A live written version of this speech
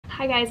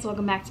Hi guys,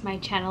 welcome back to my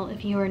channel.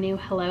 If you are new,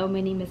 hello, my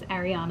name is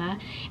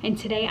Ariana, and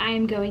today I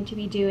am going to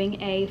be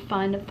doing a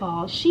fun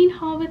fall SHEIN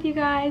haul with you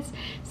guys.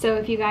 So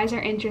if you guys are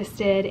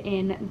interested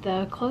in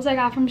the clothes I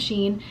got from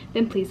SHEIN,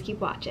 then please keep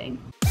watching.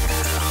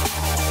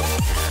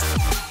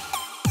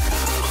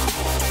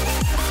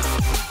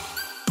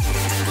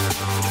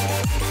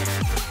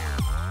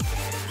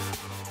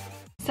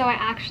 So I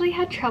actually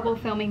had trouble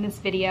filming this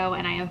video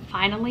and I am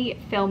finally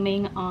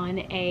filming on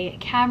a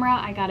camera.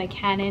 I got a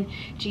Canon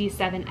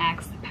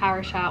G7X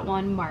PowerShot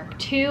 1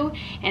 Mark II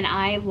and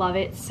I love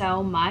it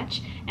so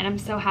much and I'm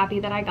so happy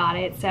that I got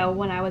it. So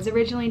when I was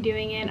originally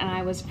doing it and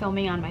I was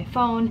filming on my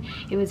phone,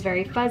 it was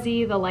very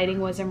fuzzy, the lighting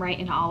wasn't right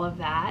and all of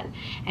that.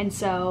 And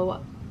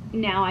so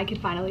now I could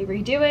finally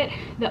redo it.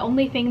 The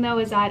only thing though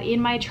is that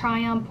in my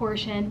try on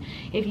portion,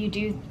 if you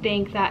do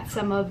think that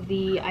some of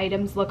the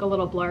items look a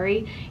little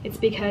blurry, it's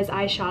because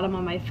I shot them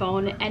on my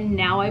phone and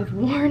now I've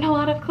worn a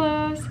lot of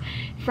clothes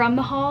from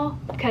the haul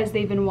because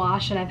they've been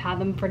washed and I've had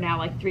them for now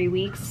like 3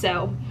 weeks.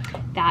 So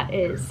that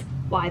is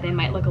why they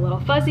might look a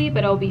little fuzzy,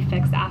 but it'll be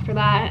fixed after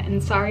that.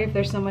 And sorry if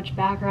there's so much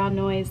background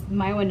noise.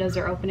 My windows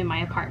are open in my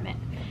apartment.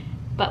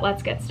 But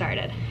let's get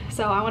started.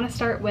 So I want to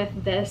start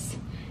with this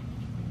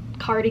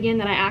cardigan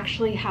that I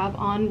actually have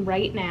on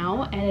right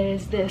now, and it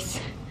is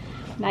this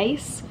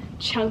nice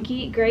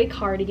chunky gray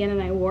cardigan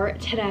and I wore it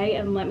today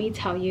and let me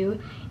tell you,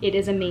 it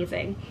is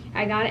amazing.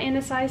 I got it in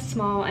a size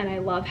small and I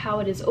love how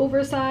it is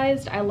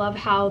oversized. I love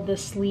how the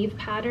sleeve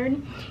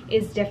pattern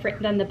is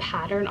different than the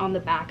pattern on the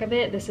back of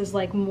it. This is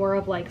like more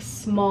of like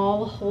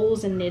small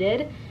holes and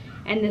knitted,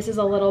 and this is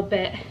a little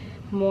bit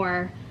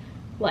more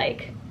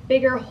like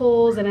bigger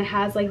holes, and it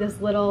has like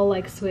this little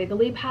like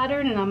swiggly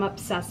pattern and I'm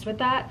obsessed with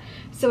that.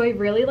 So I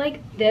really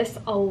like this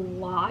a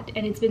lot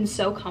and it's been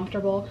so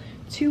comfortable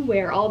to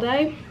wear all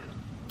day.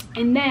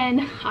 And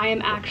then I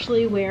am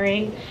actually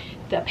wearing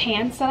the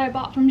pants that I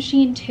bought from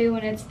SHEIN too,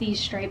 and it's these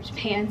striped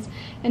pants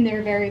and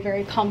they're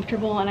very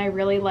comfortable and I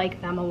really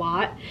like them a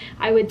lot.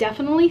 I would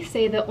definitely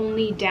say the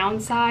only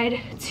downside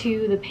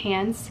to the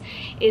pants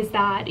is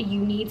that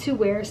you need to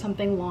wear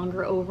something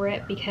longer over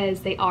it because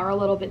they are a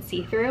little bit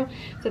see-through.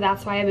 So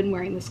that's why I've been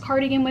wearing this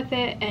cardigan with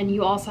it, and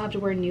you also have to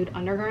wear nude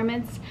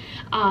undergarments.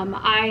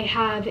 I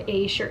have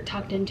a shirt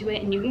tucked into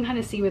it and you can kind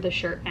of see where the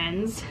shirt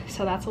ends,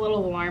 so that's a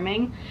little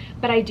alarming,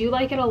 but I do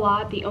like it a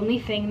lot. The only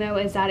thing though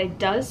is that it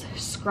does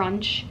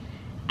scrunch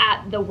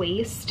at the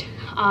waist,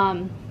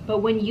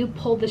 but when you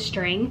pull the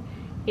string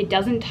it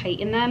doesn't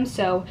tighten them.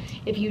 So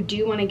if you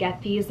do want to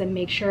get these, then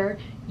make sure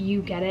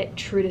you get it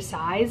true to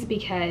size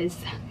because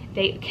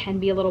they can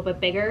be a little bit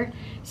bigger.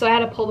 So I had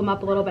to pull them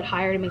up a little bit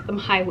higher to make them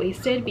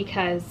high-waisted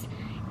because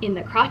in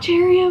the crotch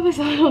area was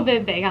a little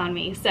bit big on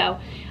me. So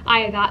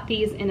I got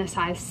these in a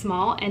size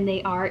small and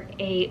they are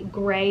a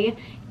gray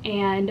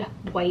and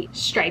white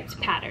striped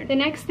pattern. The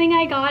next thing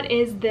I got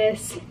is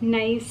this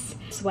nice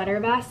sweater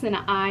vest and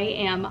I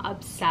am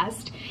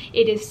obsessed.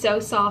 It is so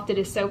soft, it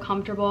is so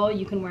comfortable.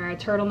 You can wear a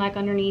turtleneck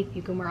underneath,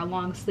 you can wear a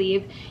long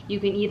sleeve, you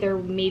can either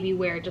maybe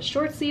wear just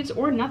short sleeves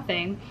or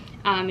nothing,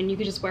 and you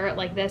can just wear it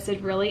like this.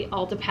 It really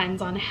all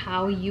depends on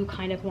how you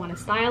kind of want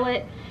to style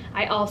it.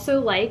 I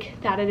also like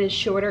that it is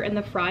shorter in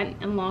the front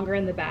and longer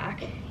in the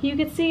back. You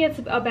can see it's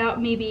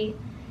about maybe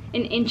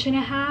 1.5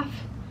 inches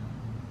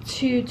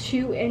to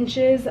 2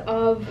 inches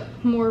of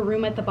more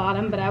room at the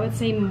bottom, but I would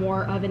say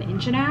more of 1.5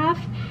 inches.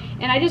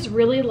 And I just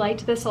really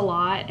liked this a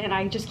lot and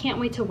I just can't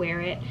wait to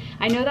wear it.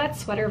 I know that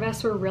sweater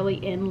vests were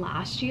really in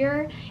last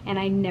year and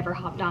I never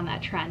hopped on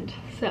that trend.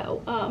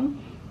 So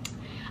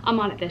I'm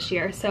on it this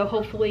year. So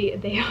hopefully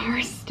they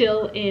are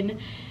still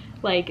in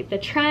like the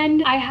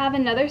trend. I have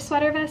another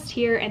sweater vest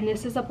here and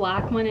this is a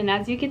black one, and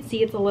as you can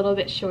see it's a little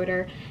bit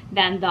shorter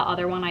than the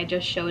other one I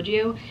just showed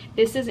you.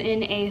 This is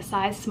in a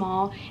size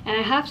small and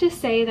I have to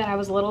say that I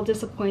was a little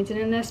disappointed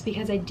in this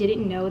because I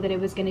didn't know that it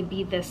was going to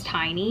be this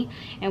tiny,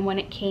 and when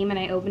it came and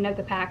I opened up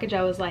the package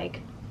I was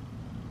like,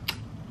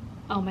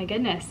 oh my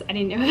goodness, I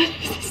didn't know that it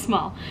was this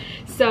small.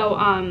 So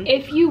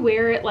if you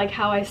wear it like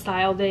how I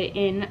styled it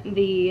in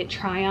the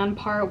try-on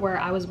part where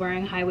I was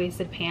wearing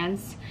high-waisted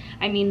pants,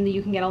 I mean,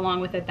 you can get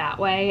along with it that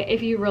way.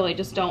 If you really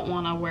just don't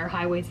want to wear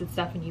high-waisted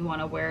stuff and you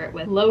want to wear it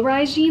with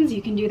low-rise jeans,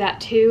 you can do that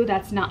too.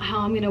 That's not how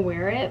I'm gonna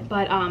wear it,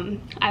 but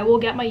I will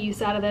get my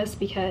use out of this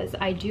because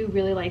I do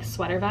really like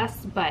sweater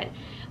vests, but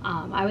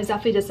I was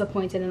definitely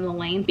disappointed in the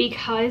length.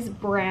 Because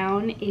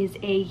brown is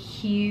a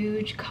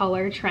huge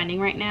color trending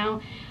right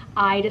now,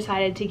 I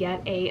decided to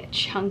get a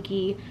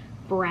chunky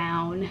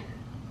brown.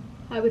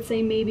 I would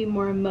say maybe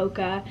more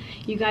mocha.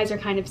 You guys are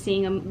kind of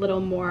seeing a little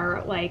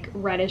more like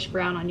reddish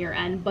brown on your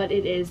end, but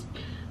it is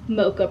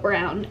mocha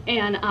brown,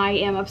 and I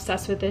am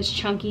obsessed with this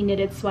chunky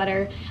knitted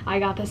sweater. I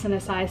got this in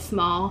a size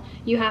small.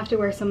 You have to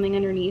wear something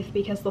underneath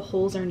because the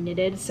holes are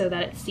knitted so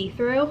that it's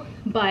see-through,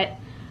 but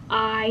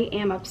I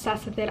am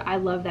obsessed with it. I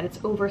love that it's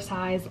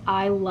oversized.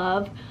 I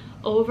love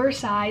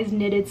oversized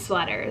knitted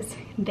sweaters.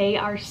 They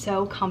are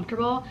so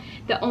comfortable.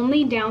 The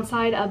only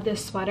downside of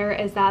this sweater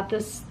is that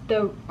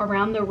the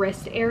around the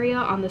wrist area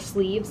on the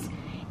sleeves,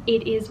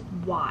 it is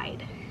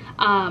wide.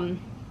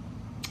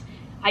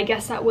 I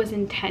guess that was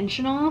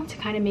intentional to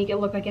kind of make it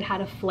look like it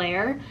had a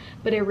flare,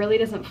 but it really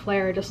doesn't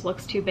flare, it just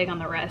looks too big on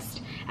the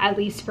wrist, at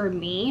least for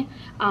me.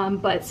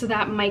 But so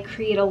that might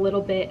create a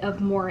little bit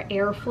of more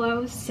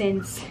airflow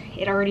since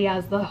it already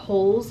has the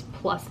holes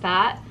plus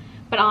that.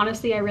 But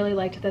honestly, I really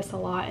liked this a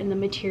lot and the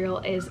material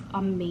is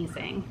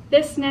amazing.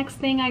 This next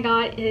thing I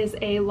got is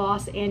a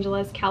Los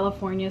Angeles,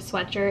 California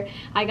sweatshirt.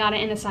 I got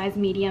it in a size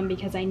medium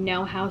because I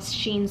know how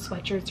SHEIN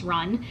sweatshirts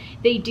run.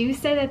 They do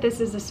say that this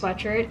is a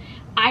sweatshirt.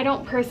 I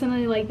don't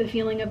personally like the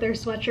feeling of their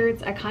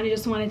sweatshirts. I kind of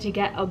just wanted to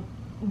get a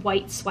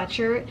white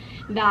sweatshirt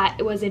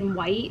that was in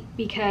white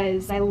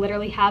because I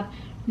literally have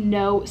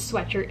no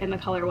sweatshirt in the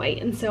color white,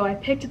 and so I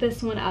picked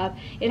this one up.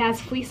 It has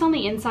fleece on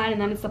the inside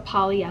and then it's a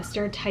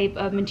polyester type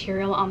of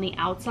material on the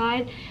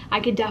outside.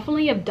 I could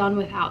definitely have done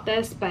without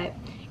this, but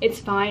it's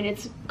fine.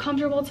 It's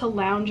comfortable to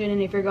lounge in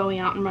and if you're going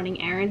out and running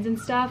errands and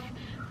stuff,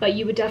 but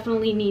you would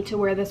definitely need to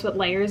wear this with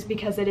layers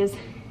because it is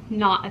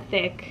not a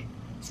thick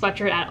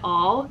sweatshirt at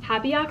all.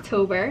 Happy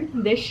October.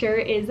 This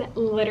shirt is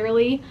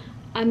literally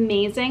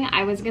amazing.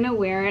 I was gonna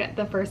wear it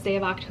the first day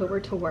of October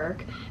to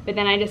work, but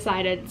then I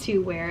decided to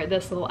wear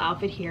this little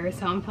outfit here,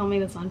 so I'm filming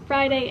this on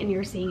Friday and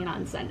you're seeing it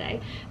on Sunday.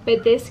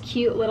 But this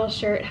cute little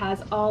shirt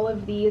has all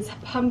of these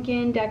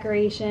pumpkin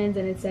decorations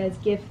and it says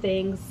give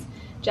things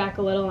Jack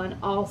a Little and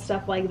all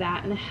stuff like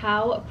that, and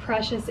how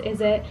precious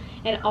is it,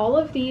 and all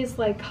of these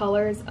like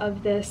colors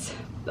of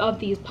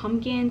these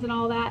pumpkins and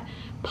all that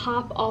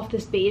pop off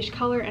this beige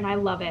color and I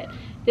love it.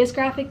 This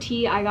graphic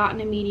tee I got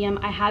in a medium.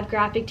 I have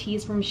graphic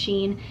tees from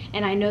SHEIN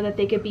and I know that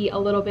they could be a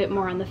little bit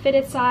more on the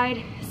fitted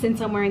side since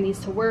I'm wearing these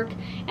to work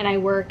and I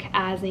work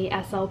as a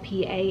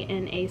SLPA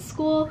in a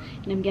school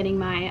and I'm getting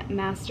my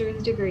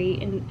master's degree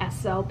in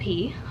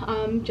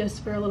SLP.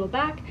 Just for a little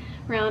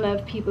background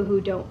of people who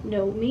don't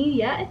know me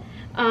yet,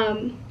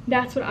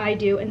 that's what I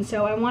do, and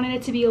so I wanted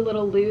it to be a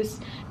little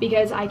loose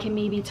because I can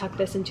maybe tuck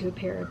this into a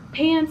pair of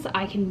pants,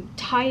 I can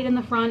tie it in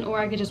the front, or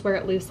I could just wear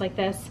it loose like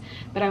this,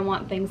 but I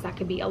want things that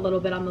could be a little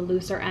bit on the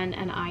looser end,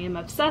 and I am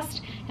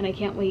obsessed and I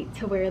can't wait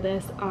to wear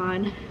this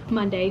on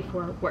Monday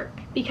for work.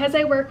 Because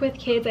I work with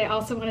kids, I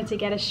also wanted to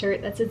get a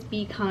shirt that says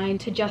be kind,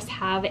 to just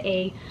have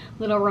a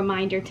little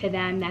reminder to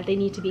them that they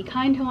need to be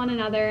kind to one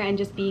another, and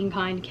just being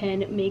kind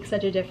can make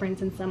such a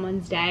difference in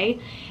someone's day.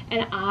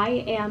 And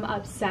I am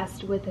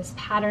obsessed with this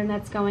pattern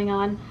that's going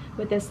on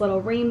with this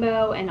little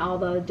rainbow and all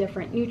the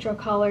different neutral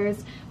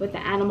colors with the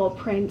animal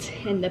print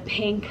and the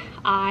pink.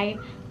 I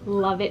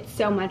love it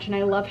so much and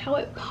I love how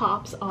it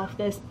pops off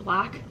this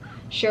black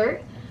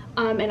shirt.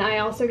 And I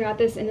also got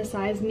this in a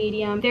size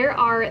medium. There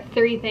are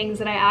 3 things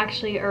that I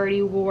actually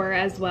already wore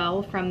as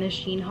well from the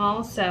SHEIN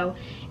haul, so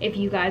if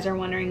you guys are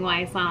wondering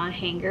why it's not on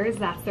hangers,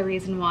 that's the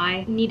reason why.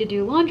 I need to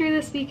do laundry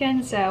this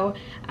weekend, so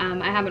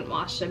I haven't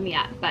washed them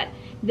yet. But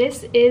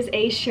this is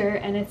a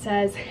shirt and it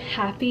says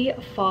happy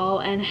fall,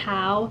 and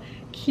how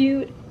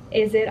cute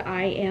is it?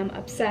 I am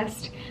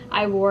obsessed.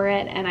 I wore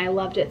it and I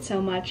loved it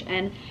so much,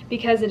 and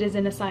because it is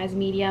in a size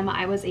medium,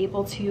 I was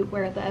able to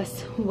wear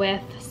this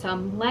with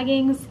some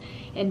leggings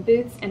and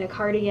boots and a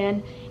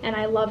cardigan, and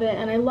I love it.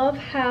 And I love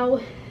how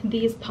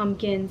these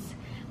pumpkins,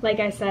 like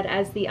I said,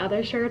 as the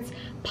other shirts,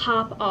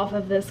 pop off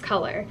of this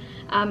color.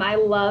 I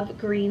love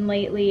green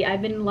lately.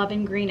 I've been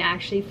loving green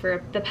actually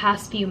for the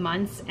past few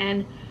months,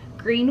 and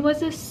green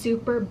was a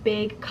super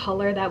big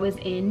color that was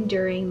in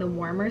during the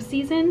warmer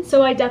season,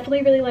 so I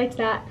definitely really liked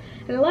that.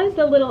 And I love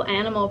the little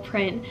animal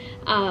print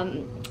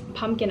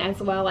pumpkin as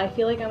well. I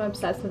feel like I'm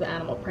obsessed with the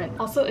animal print.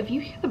 Also, if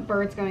you hear the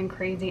birds going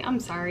crazy, I'm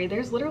sorry,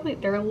 they're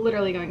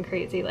literally going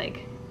crazy,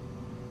 like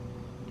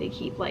they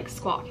keep like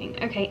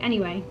squawking. Okay,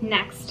 anyway,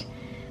 next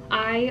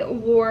I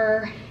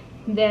wore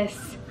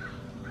this,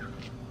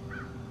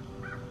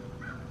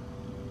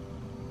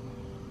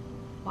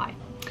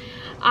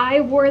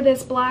 I wore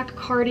this black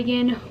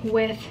cardigan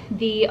with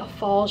the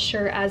fall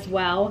shirt as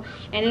well,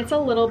 and it's a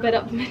little bit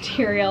of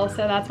material, so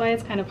that's why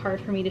it's kind of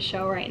hard for me to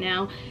show right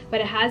now, but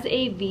it has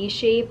a V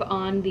shape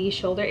on the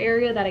shoulder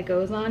area that it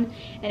goes on,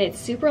 and it's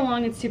super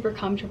long, it's super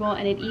comfortable,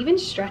 and it even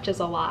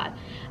stretches a lot.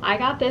 I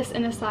got this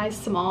in a size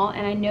small,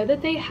 and I know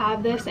that they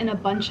have this in a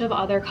bunch of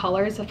other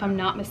colors if I'm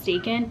not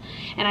mistaken,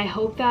 and I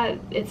hope that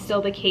it's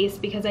still the case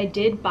because I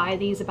did buy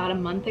these about a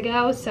month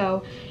ago,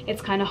 so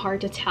it's kind of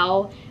hard to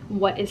tell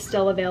what is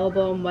still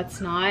available and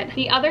what's not.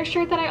 The other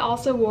shirt that I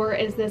also wore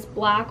is this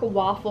black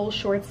waffle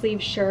short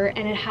sleeve shirt,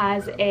 and it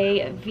has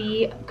a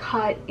V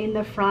cut in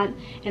the front,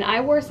 and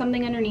I wore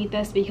something underneath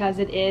this because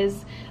it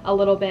is a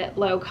little bit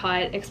low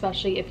cut,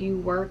 especially if you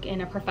work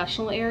in a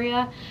professional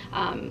area.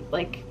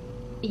 Like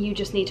you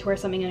just need to wear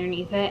something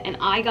underneath it, and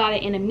I got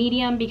it in a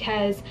medium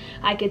because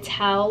I could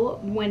tell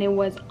when it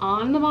was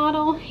on the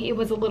model it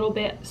was a little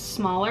bit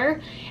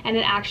smaller, and it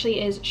actually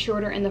is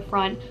shorter in the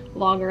front,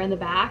 longer in the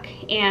back.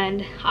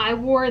 And I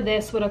wore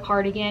this with a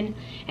cardigan,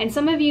 and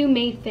some of you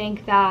may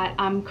think that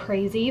I'm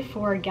crazy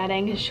for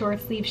getting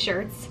short sleeve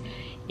shirts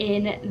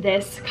in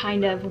this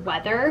kind of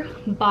weather,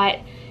 but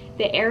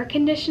the air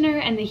conditioner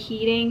and the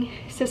heating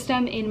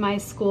system in my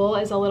school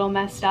is a little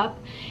messed up,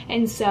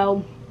 and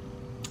so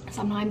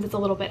sometimes it's a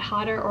little bit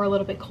hotter or a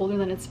little bit colder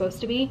than it's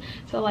supposed to be.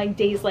 So like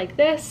days like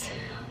this,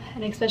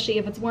 and especially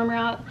if it's warmer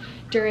out,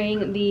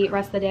 during the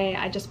rest of the day,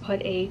 I just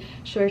put a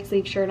short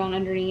sleeve shirt on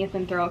underneath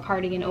and throw a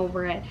cardigan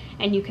over it,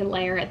 and you can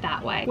layer it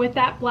that way. With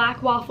that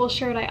black waffle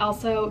shirt, I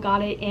also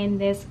got it in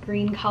this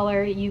green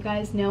color. You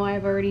guys know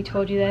I've already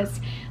told you this.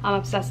 I'm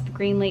obsessed with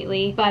green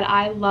lately, but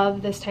I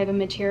love this type of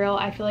material.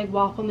 I feel like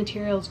waffle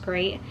material is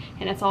great,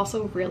 and it's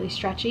also really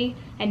stretchy,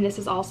 and this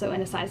is also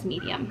in a size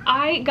medium.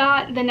 I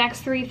got the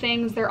next three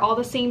things. They're all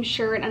the same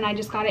shirt, and I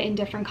just got it in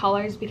different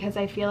colors because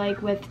I feel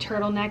like with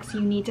turtlenecks,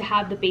 you need to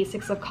have the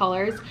basics of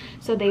colors,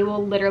 so they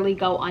will literally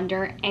go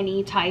under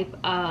any type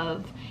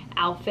of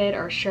outfit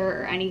or shirt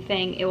or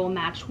anything. It will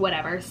match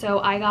whatever. So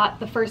I got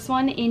the first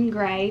one in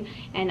gray,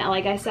 and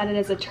like I said, it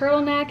is a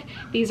turtleneck.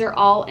 These are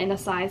all in a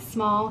size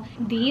small.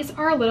 These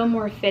are a little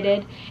more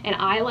fitted, and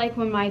I like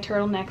when my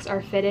turtlenecks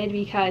are fitted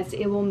because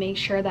it will make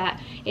sure that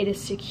it is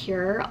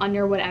secure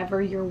under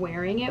whatever you're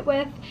wearing it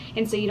with,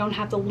 and so you don't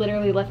have to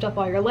literally lift up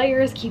all your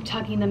layers, keep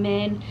tucking them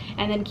in,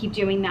 and then keep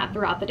doing that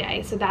throughout the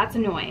day. So that's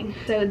annoying.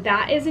 So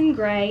that is in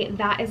gray.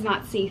 That is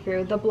not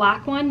see-through. The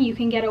black one, you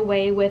can get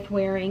away with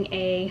wearing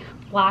a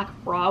black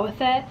bra with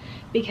it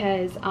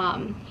because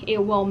it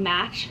will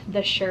match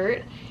the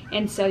shirt,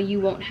 and so you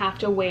won't have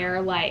to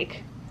wear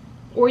like,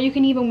 or you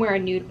can even wear a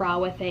nude bra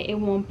with it. It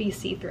won't be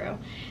see-through.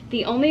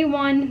 The only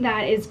one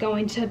that is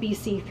going to be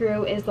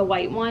see-through is the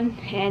white one,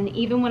 and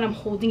even when I'm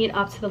holding it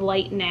up to the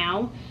light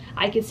now,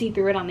 I can see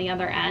through it on the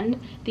other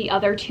end. The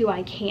other two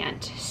I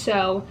can't.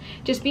 So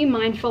just be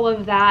mindful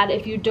of that.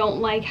 If you don't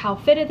like how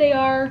fitted they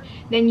are,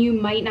 then you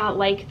might not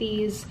like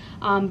these,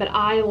 but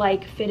I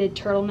like fitted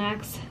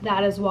turtlenecks.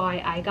 That is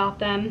why I got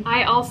them.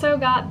 I also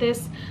got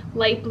this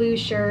light blue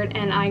shirt,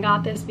 and I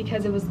got this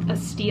because it was a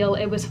steal.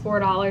 It was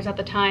 $4 at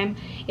the time.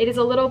 It is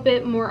a little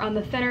bit more on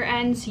the thinner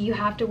end, so you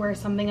have to wear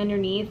something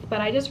underneath,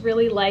 but I just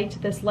really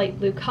liked this light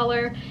blue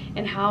color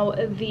and how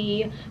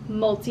the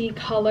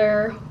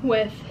multicolor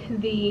with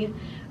the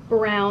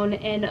brown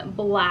and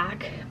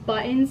black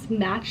buttons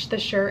match the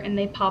shirt, and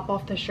they pop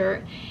off the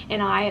shirt,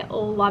 and I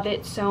love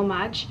it so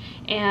much.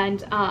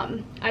 And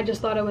I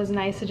just thought it was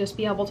nice to just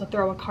be able to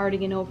throw a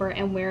cardigan over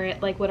and wear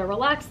it like with a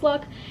relaxed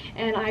look,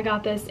 and I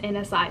got this in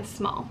a size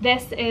small.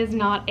 This is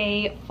not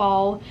a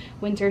fall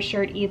winter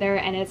shirt either,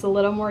 and it's a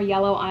little more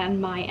yellow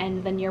on my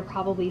end than you're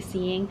probably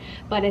seeing,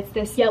 but it's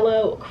this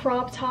yellow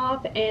crop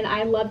top, and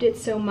I loved it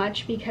so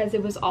much because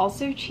it was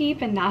also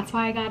cheap, and that's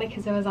why I got it,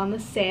 because it was on the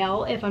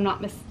sale if I'm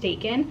not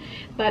mistaken.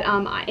 But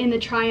in the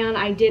try on,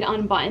 I did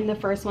unbutton the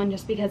first one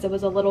just because it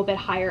was a little bit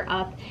higher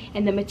up,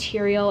 and the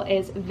material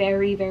is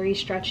very, very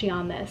stretchy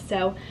on this.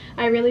 So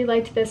I really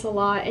liked this a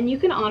lot, and you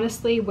can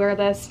honestly wear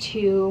this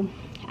to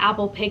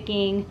apple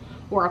picking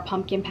or a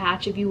pumpkin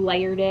patch if you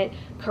layered it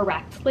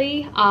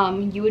correctly.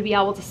 You would be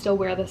able to still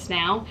wear this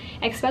now,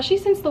 especially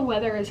since the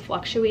weather is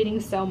fluctuating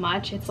so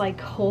much. It's like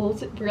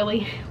cold,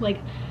 really like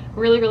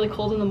really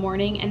cold in the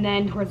morning, and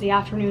then towards the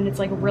afternoon it's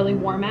like really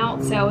warm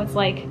out, so it's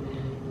like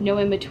no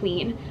in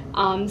between.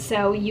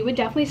 So you would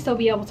definitely still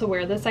be able to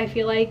wear this, I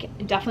feel like,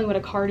 definitely with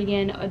a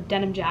cardigan, a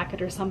denim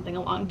jacket, or something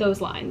along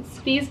those lines.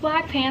 These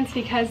black pants,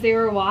 because they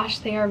were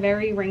washed, they are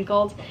very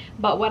wrinkled,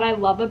 but what I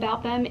love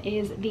about them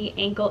is the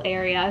ankle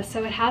area.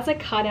 So it has a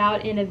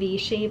cutout in a V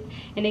shape,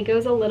 and it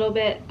goes a little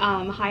bit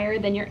higher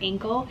than your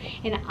ankle,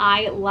 and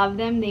I love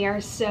them. They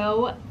are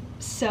so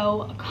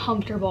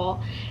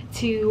comfortable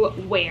to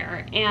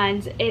wear,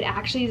 and it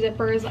actually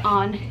zippers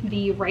on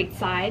the right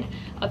side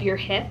of your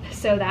hip,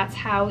 so that's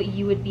how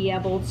you would be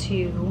able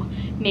to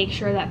make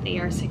sure that they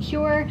are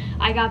secure.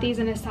 I got these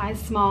in a size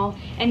small,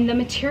 and the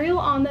material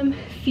on them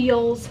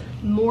feels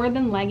more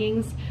than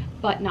leggings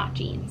but not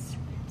jeans.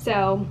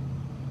 So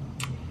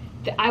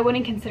I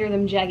wouldn't consider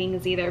them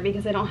jeggings either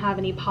because they don't have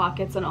any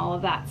pockets and all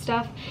of that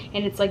stuff,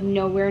 and it's like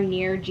nowhere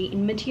near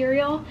jean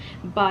material,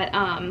 but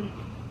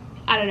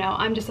I don't know,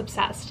 I'm just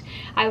obsessed.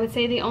 I would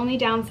say the only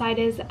downside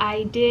is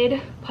I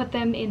did put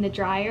them in the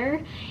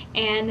dryer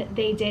and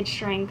they did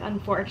shrink,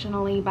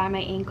 unfortunately, by my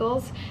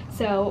ankles.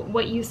 So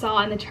what you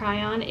saw in the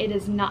try on, it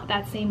is not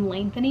that same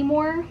length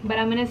anymore, but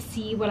I'm gonna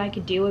see what I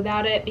could do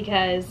about it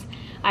because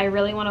I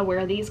really want to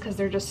wear these because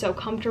they're just so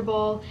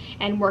comfortable,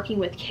 and working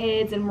with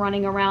kids and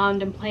running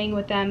around and playing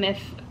with them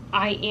if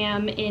I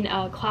am in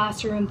a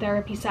classroom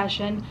therapy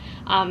session,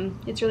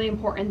 it's really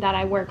important that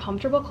I wear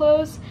comfortable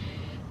clothes.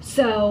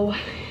 So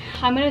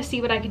I'm gonna see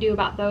what I could do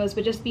about those,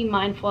 but just be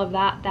mindful of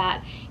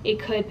that it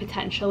could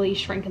potentially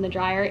shrink in the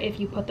dryer if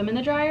you put them in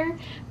the dryer.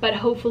 But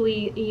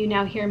hopefully you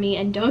now hear me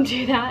and don't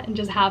do that and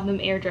just have them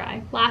air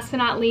dry. Last but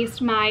not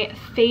least, my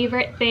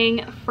favorite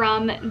thing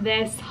from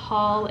this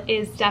haul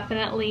is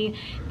definitely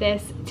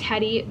this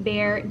teddy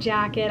bear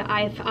jacket.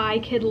 If I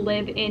could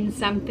live in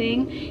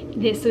something,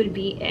 this would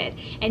be it.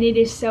 And it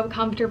is so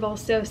comfortable,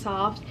 so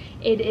soft.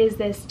 It is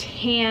this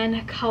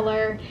tan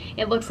color.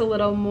 It looks a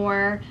little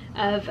more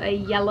of a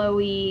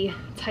yellowy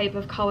type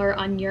of color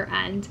on your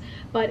end,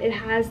 but it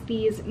has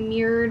these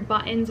mirrored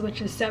buttons,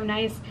 which is so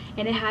nice,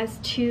 and it has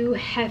two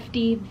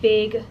hefty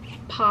big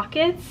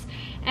pockets,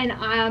 and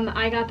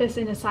I got this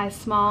in a size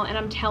small, and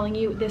I'm telling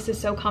you, this is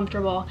so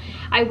comfortable.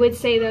 I would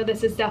say though,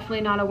 this is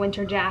definitely not a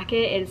winter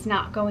jacket. It's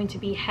not going to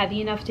be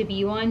heavy enough to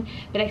be one,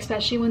 but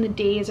especially when the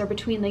days are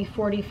between like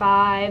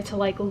 45 to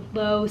like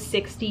low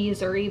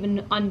 60s or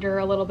even under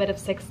a little bit of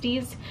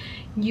 60s,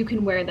 you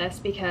can wear this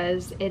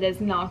because it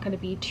is not going to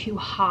be too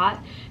hot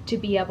to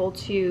be able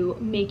to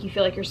make you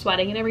feel like you're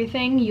sweating and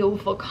everything. You'll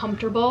feel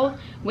comfortable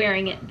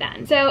wearing it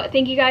then. So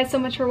thank you guys so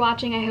much for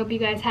watching. I hope you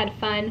guys had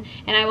fun,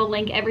 and I will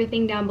link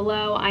everything down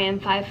below. I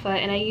am 5 foot,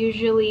 and I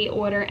usually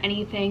order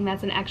anything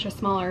that's an extra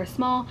small or a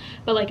small,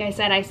 but like I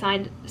said, I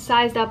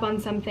sized up on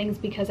some things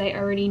because I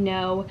already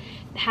know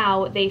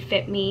how they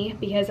fit me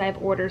because I've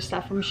ordered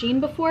stuff from SHEIN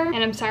before.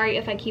 And I'm sorry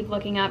if I keep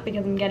looking up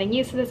because I'm getting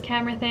used to this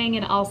camera thing,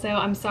 and also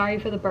I'm sorry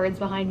for the birds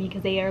behind me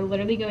because they are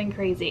literally going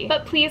crazy.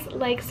 But please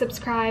like,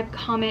 subscribe,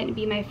 comment,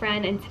 be my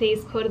friend, and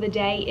today's quote of the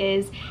day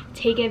is,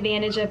 take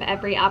advantage of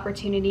every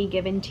opportunity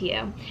given to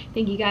you.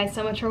 Thank you guys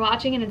so much for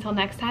watching, and until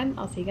next time,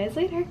 I'll see you guys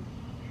later.